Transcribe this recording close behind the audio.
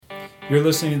You're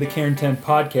listening to the Cairn 10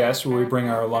 podcast, where we bring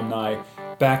our alumni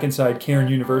back inside Cairn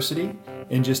University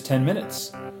in just 10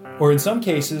 minutes. Or in some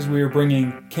cases, we are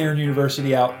bringing Cairn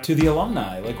University out to the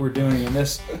alumni, like we're doing in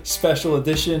this special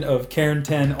edition of Cairn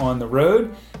 10 on the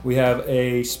Road. We have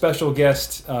a special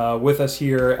guest with us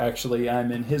here. Actually,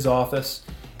 I'm in his office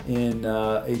in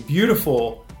a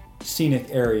beautiful scenic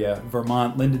area,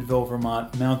 Vermont, Lyndonville,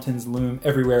 Vermont. Mountains loom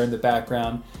everywhere in the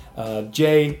background.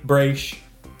 Jay Braish,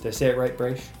 did I say it right,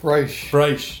 Braish?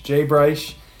 Braish. Jay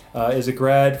Braish is a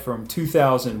grad from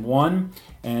 2001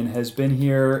 and has been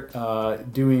here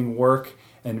doing work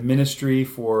and ministry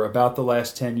for about the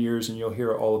last 10 years, and you'll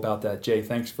hear all about that. Jay,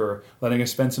 thanks for letting us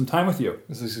spend some time with you.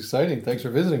 This is exciting. Thanks for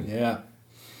visiting. Yeah.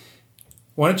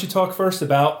 Why don't you talk first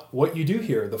about what you do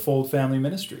here, the Fold Family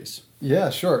Ministries? Yeah,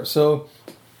 sure. So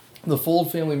the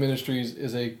Fold Family Ministries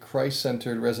is a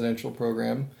Christ-centered residential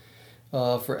program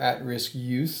for at-risk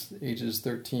youth, ages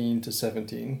 13 to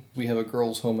 17. We have a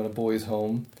girls' home and a boys'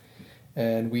 home.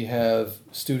 And we have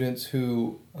students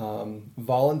who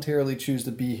voluntarily choose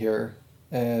to be here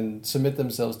and submit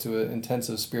themselves to an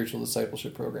intensive spiritual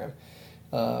discipleship program.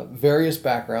 Various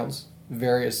backgrounds,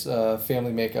 various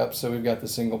family makeups. So we've got the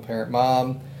single-parent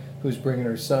mom who's bringing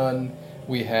her son.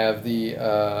 We have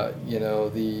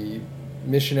the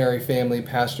missionary family,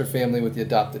 pastor family with the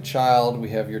adopted child. We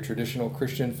have your traditional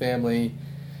Christian family.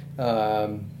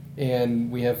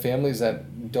 And we have families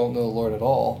that don't know the Lord at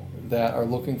all, that are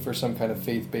looking for some kind of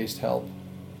faith-based help.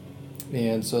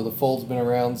 And so the Fold's been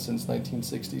around since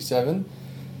 1967,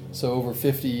 so over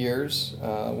 50 years,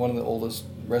 one of the oldest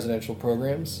residential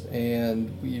programs,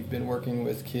 and we've been working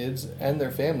with kids and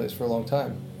their families for a long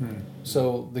time.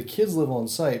 So the kids live on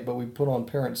site, but we put on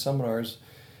parent seminars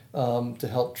to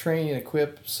help train,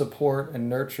 equip, support, and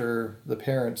nurture the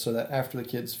parents so that after the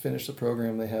kids finish the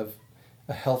program, they have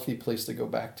a healthy place to go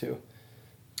back to.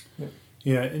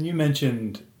 Yeah, and you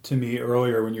mentioned to me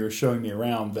earlier when you were showing me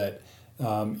around that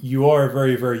you are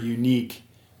very, very unique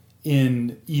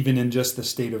even in just the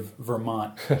state of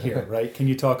Vermont here, right? Can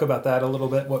you talk about that a little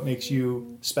bit? What makes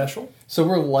you special? So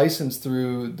we're licensed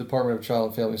through Department of Child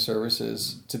and Family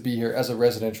Services to be here as a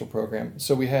residential program.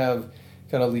 So we have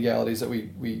kind of legalities that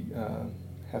we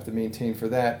have to maintain for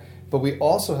that. But we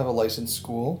also have a licensed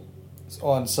school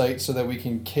on site so that we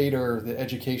can cater the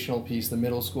educational piece, the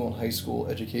middle school and high school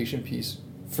education piece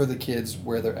for the kids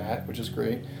where they're at, which is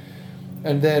great.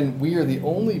 And then we are the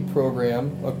only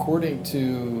program, according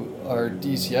to our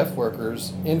DCF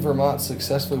workers, in Vermont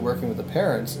successfully working with the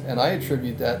parents. And I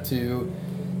attribute that to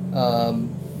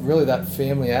really that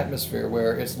family atmosphere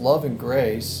where it's love and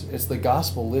grace, it's the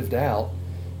gospel lived out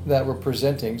that we're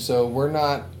presenting. So we're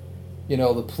not,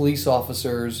 the police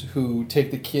officers who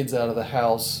take the kids out of the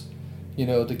house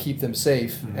to keep them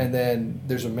safe, and then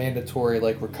there's a mandatory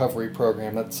recovery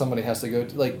program that somebody has to go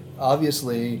to.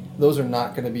 Obviously, those are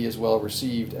not going to be as well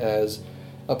received as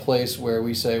a place where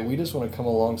we say we just want to come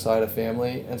alongside a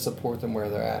family and support them where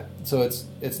they're at. So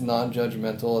it's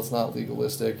non-judgmental, it's not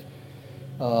legalistic,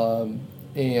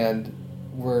 and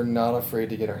we're not afraid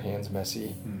to get our hands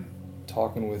messy,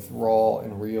 talking with raw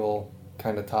and real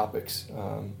kind of topics.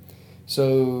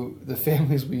 So the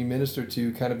families we minister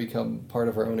to kind of become part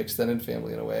of our own extended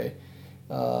family in a way,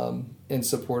 in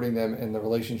supporting them, and the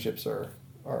relationships are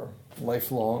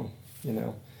lifelong,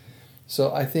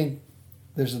 So I think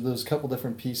there's those couple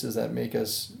different pieces that make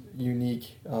us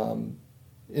unique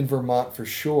in Vermont for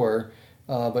sure,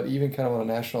 but even kind of on a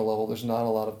national level, there's not a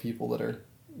lot of people that are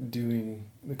doing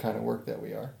the kind of work that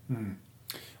we are.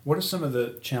 What are some of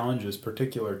the challenges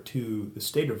particular to the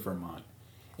state of Vermont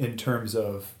in terms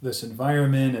of this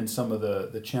environment and some of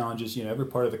the challenges? Every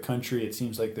part of the country, it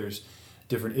seems like there's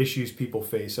different issues people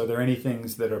face. Are there any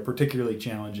things that are particularly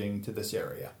challenging to this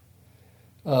area?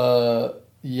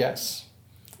 Yes.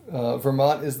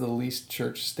 Vermont is the least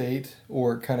church state,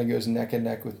 or kind of goes neck and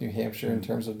neck with New Hampshire in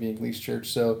terms of being least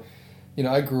church. So,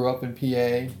 I grew up in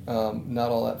PA, not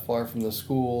all that far from the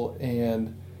school,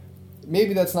 and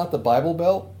maybe that's not the Bible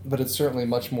Belt, but it's certainly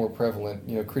much more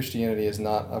prevalent. Christianity is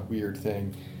not a weird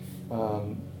thing.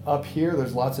 Up here,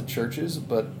 there's lots of churches,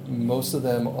 but most of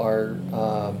them are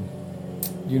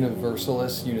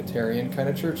Universalist, Unitarian kind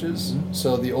of churches.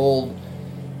 So the old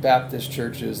Baptist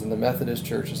churches and the Methodist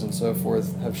churches and so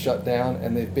forth have shut down,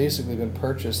 and they've basically been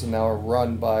purchased and now are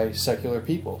run by secular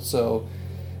people. So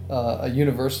a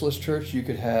Universalist church, you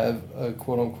could have a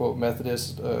quote-unquote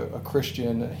Methodist, a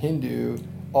Christian, a Hindu,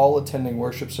 all attending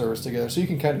worship service together. So you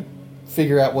can kind of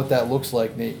figure out what that looks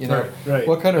like, Nate. Right.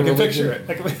 What kind of religion?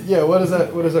 Picture it. Yeah, what does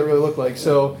that really look like?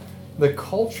 So the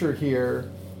culture here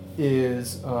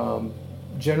is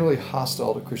generally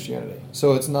hostile to Christianity.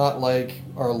 So it's not like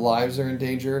our lives are in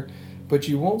danger, but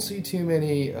you won't see too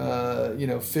many,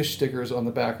 fish stickers on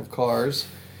the back of cars.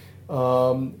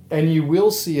 And you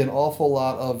will see an awful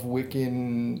lot of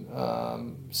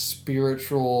Wiccan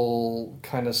spiritual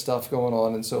kind of stuff going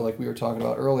on. And so, like we were talking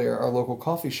about earlier, our local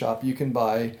coffee shop, you can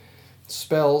buy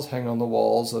spells hanging on the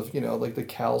walls of, like the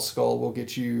cow skull will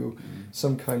get you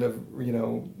some kind of,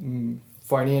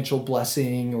 financial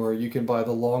blessing, or you can buy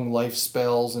the long life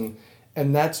spells, and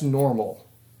that's normal.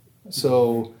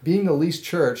 So being the least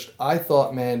churched, I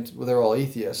thought meant they're all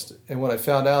atheists. And what I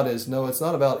found out is, no, it's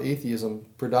not about atheism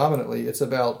predominantly. It's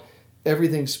about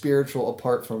everything spiritual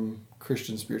apart from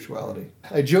Christian spirituality.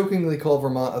 I jokingly call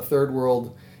Vermont a third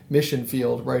world mission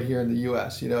field right here in the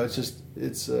U.S.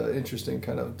 It's an interesting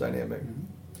kind of dynamic.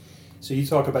 So you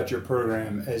talk about your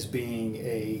program as being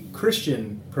a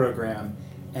Christian program,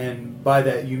 and by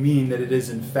that you mean that it is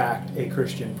in fact a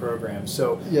Christian program.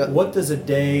 So What does a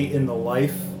day in the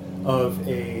life of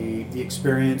the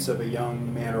experience of a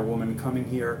young man or woman coming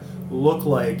here look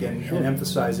like, and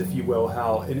emphasize, if you will,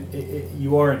 how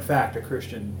you are in fact a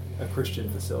Christian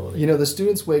facility? The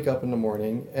students wake up in the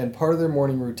morning, and part of their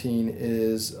morning routine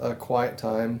is a quiet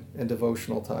time and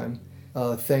devotional time,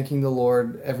 thanking the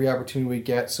Lord every opportunity we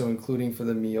get, so including for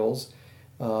the meals.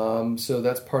 So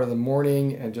that's part of the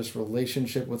morning, and just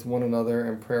relationship with one another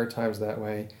and prayer times that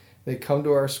way. They come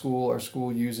to our school. Our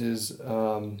school uses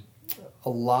a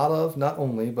lot of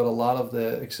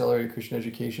the Accelerated Christian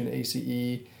Education,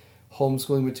 ACE,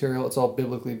 homeschooling material. It's all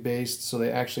biblically based, so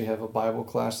they actually have a Bible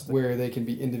class where they can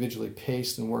be individually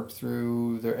paced and work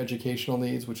through their educational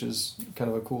needs, which is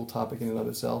kind of a cool topic in and of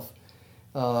itself.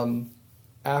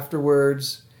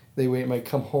 Afterwards, they might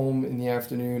come home in the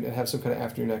afternoon and have some kind of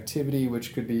afternoon activity,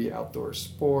 which could be outdoor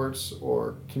sports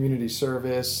or community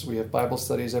service. We have Bible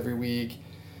studies every week.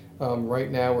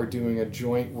 Right now, we're doing a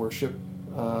joint worship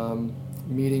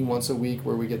meeting once a week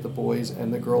where we get the boys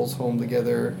and the girls home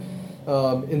together.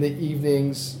 In the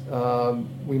evenings,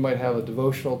 we might have a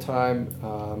devotional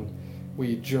time.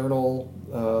 We journal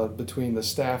between the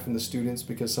staff and the students,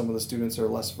 because some of the students are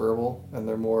less verbal and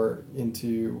they're more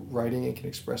into writing and can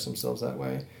express themselves that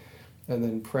way. And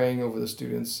then praying over the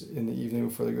students in the evening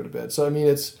before they go to bed. So,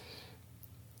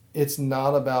 it's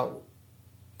not about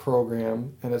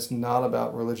program, and it's not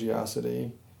about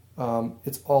religiosity.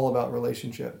 It's all about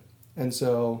relationship. And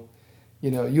so,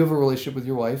 you have a relationship with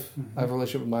your wife. Mm-hmm. I have a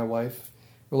relationship with my wife.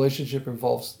 Relationship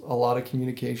involves a lot of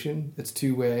communication. It's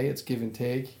two-way. It's give and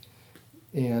take.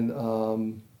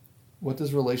 And what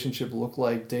does relationship look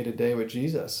like day to day with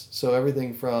Jesus? So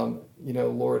everything from,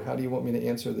 Lord, how do you want me to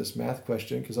answer this math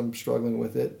question, because I'm struggling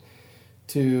with it,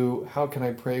 to how can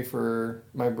I pray for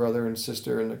my brother and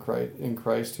sister in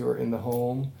Christ who are in the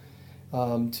home,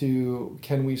 to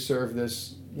can we serve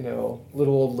this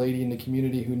little old lady in the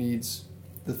community who needs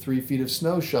the 3 feet of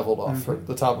snow shoveled off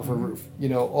the top of her roof.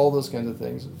 All those kinds of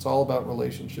things. It's all about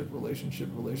relationship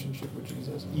with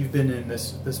Jesus. You've been in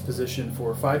this position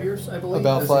for 5 years, I believe.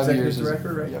 About 5 years. As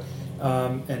director, right? Yeah.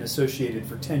 And associated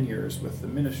for 10 years with the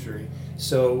ministry.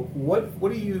 So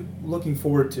what are you looking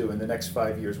forward to in the next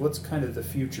 5 years? What's kind of the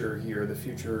future here, the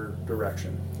future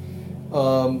direction?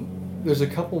 There's a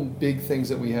couple big things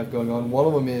that we have going on. One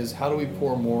of them is, how do we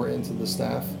pour more into the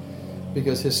staff?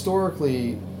 Because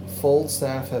historically, Fold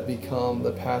staff have become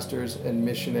the pastors and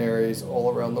missionaries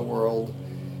all around the world,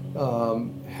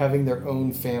 having their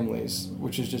own families,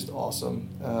 which is just awesome.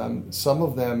 Some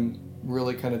of them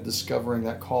really kind of discovering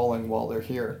that calling while they're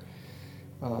here.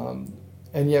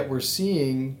 And yet we're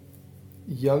seeing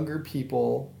younger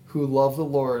people who love the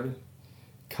Lord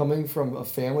coming from a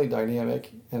family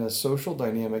dynamic and a social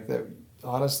dynamic that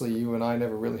honestly you and I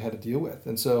never really had to deal with.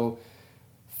 And so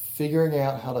figuring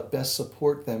out how to best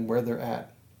support them where they're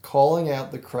at, calling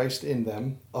out the Christ in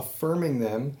them, affirming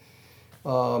them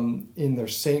in their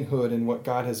sainthood and what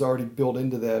God has already built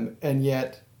into them, and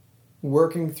yet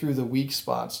working through the weak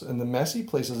spots and the messy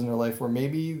places in their life where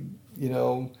maybe,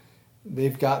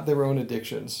 they've got their own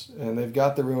addictions and they've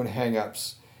got their own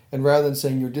hang-ups. And rather than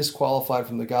saying you're disqualified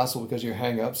from the gospel because of your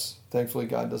hang-ups, thankfully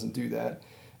God doesn't do that,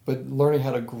 but learning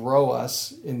how to grow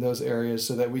us in those areas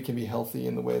so that we can be healthy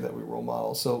in the way that we role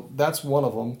model. So that's one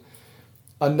of them.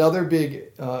 Another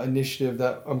big initiative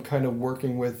that I'm kind of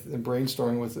working with and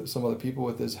brainstorming with some other people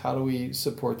with is, how do we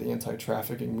support the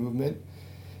anti-trafficking movement?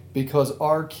 Because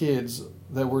our kids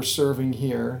that we're serving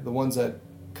here, the ones that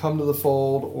come to the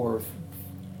fold or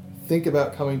think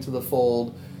about coming to the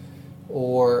fold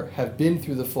or have been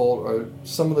through the fold, are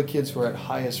some of the kids who are at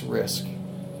highest risk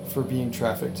for being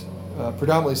trafficked,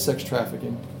 predominantly sex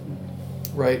trafficking,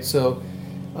 right? So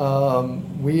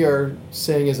we are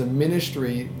saying as a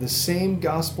ministry, the same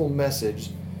gospel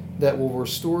message that will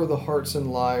restore the hearts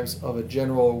and lives of a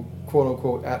general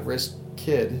quote-unquote at-risk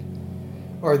kid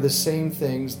are the same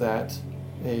things that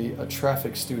a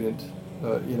traffic student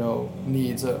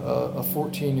needs. A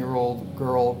 14-year-old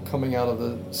girl coming out of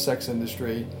the sex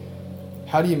industry.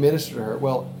 How do you minister to her?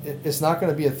 Well, it's not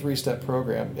going to be a 3-step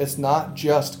program. It's not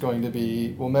just going to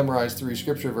be, well, memorize 3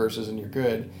 scripture verses and you're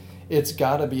good. It's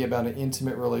got to be about an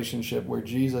intimate relationship where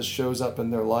Jesus shows up in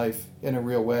their life in a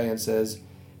real way and says,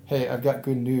 hey, I've got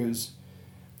good news.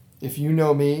 If you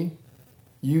know me,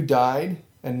 you died,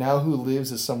 and now who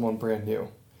lives is someone brand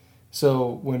new.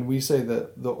 So when we say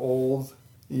that the old,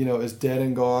 is dead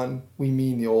and gone, we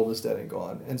mean the old is dead and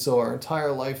gone. And so our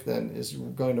entire life then is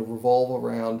going to revolve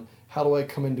around, how do I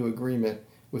come into agreement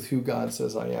with who God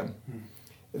says I am?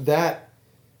 That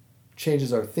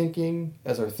changes our thinking.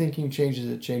 As our thinking changes,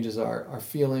 it changes our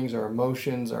feelings, our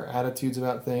emotions, our attitudes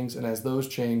about things. And as those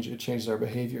change, it changes our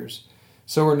behaviors.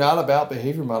 So we're not about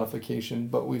behavior modification,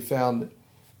 but we found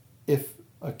if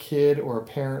a kid or a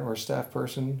parent or a staff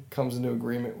person comes into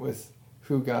agreement with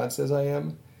who God says I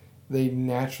am, they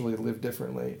naturally live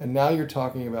differently. And now you're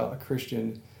talking about a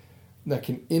Christian that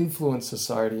can influence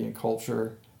society and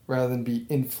culture rather than be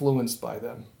influenced by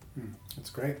them. That's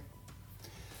great.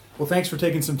 Well, thanks for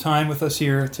taking some time with us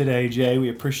here today, Jay. We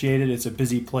appreciate it. It's a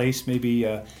busy place. Maybe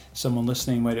someone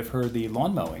listening might have heard the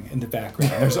lawn mowing in the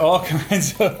background. There's all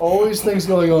kinds of always things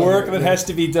going on. Work that has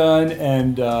to be done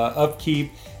and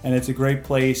upkeep. And it's a great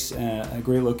place, a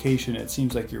great location. It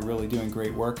seems like you're really doing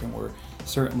great work, and we're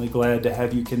certainly glad to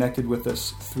have you connected with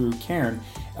us through Cairn.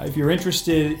 If you're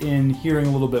interested in hearing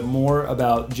a little bit more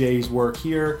about Jay's work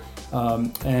here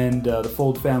and the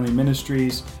Fold Family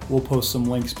Ministries, we'll post some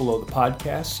links below the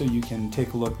podcast so you can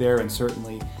take a look there. And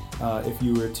certainly, if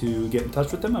you were to get in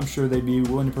touch with them, I'm sure they'd be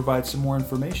willing to provide some more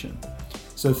information.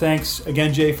 So thanks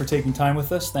again, Jay, for taking time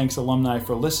with us. Thanks, alumni,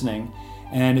 for listening.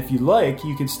 And if you like,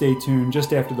 you can stay tuned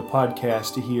just after the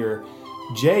podcast to hear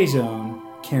Jay's own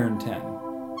Cairn 10.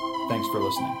 Thanks for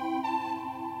listening.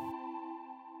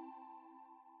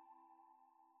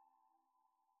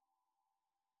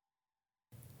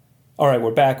 All right,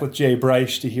 we're back with Jay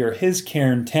Bryce to hear his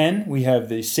Cairn 10. We have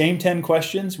the same 10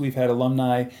 questions. We've had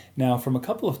alumni now from a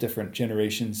couple of different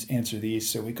generations answer these,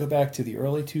 so we go back to the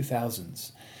early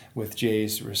 2000s with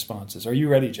Jay's responses. Are you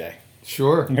ready, Jay?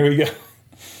 Sure. Here we go.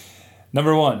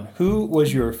 Number 1, who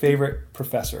was your favorite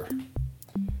professor?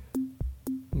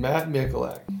 Matt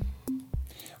Mikulak.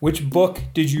 Which book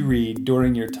did you read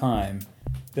during your time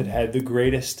that had the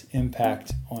greatest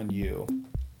impact on you?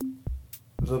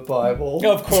 The Bible.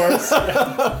 Of course.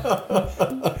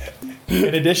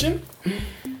 In addition?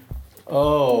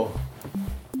 Oh.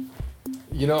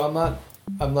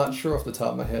 I'm not sure off the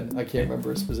top of my head. I can't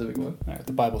remember a specific one. All right,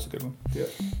 the Bible's a good one. Yeah.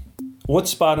 What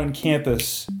spot on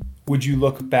campus would you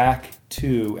look back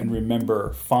to and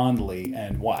remember fondly,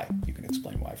 and why? You can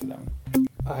explain why for that one.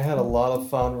 I had a lot of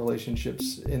fond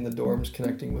relationships in the dorms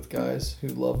connecting with guys who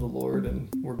loved the Lord and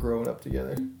were growing up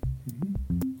together.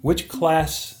 Mm-hmm. Which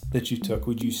class that you took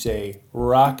would you say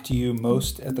rocked you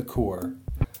most at the core?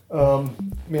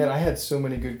 Man, I had so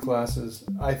many good classes.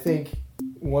 I think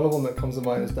one of them that comes to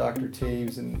mind is Dr.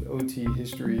 Taves and OT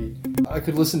history. I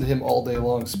could listen to him all day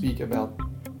long speak about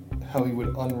how he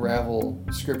would unravel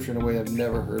scripture in a way I've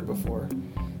never heard before.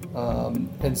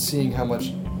 And seeing how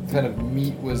much kind of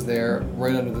meat was there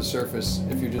right under the surface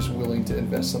if you're just willing to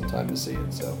invest some time to see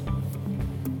it. So,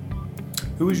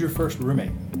 who was your first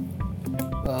roommate?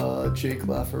 Jake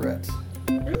Laforette.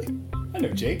 Really? I know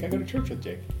Jake. I go to church with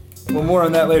Jake. Well, more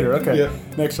on that later. Okay. Yeah.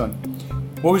 Next one.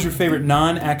 What was your favorite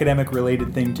non-academic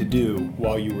related thing to do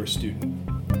while you were a student?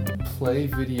 Play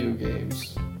video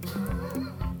games.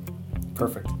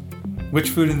 Perfect.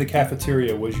 Which food in the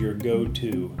cafeteria was your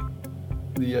go-to?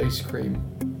 The ice cream.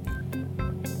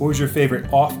 What was your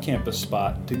favorite off-campus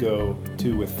spot to go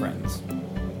to with friends?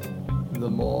 The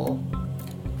mall.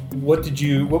 What would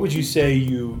you say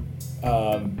you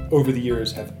over the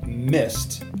years have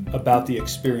missed about the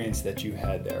experience that you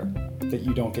had there that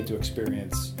you don't get to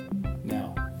experience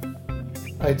now?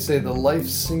 I'd say the life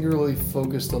singularly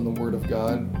focused on the Word of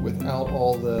God without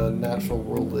all the natural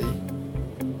worldly,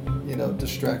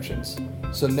 distractions.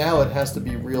 So now it has to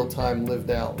be real time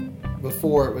lived out.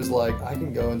 Before it was like I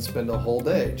can go and spend a whole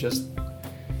day just,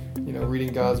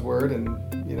 reading God's Word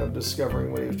and,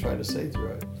 discovering what He was trying to say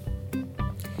through it.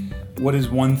 What is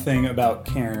one thing about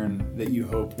Cairn that you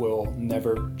hope will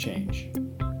never change?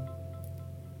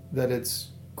 That its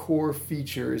core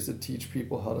feature is to teach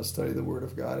people how to study the Word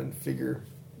of God and figure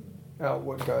out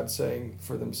what God's saying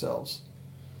for themselves.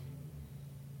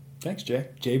 Thanks, Jay.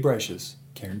 Jay Bryce's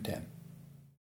Cairn 10.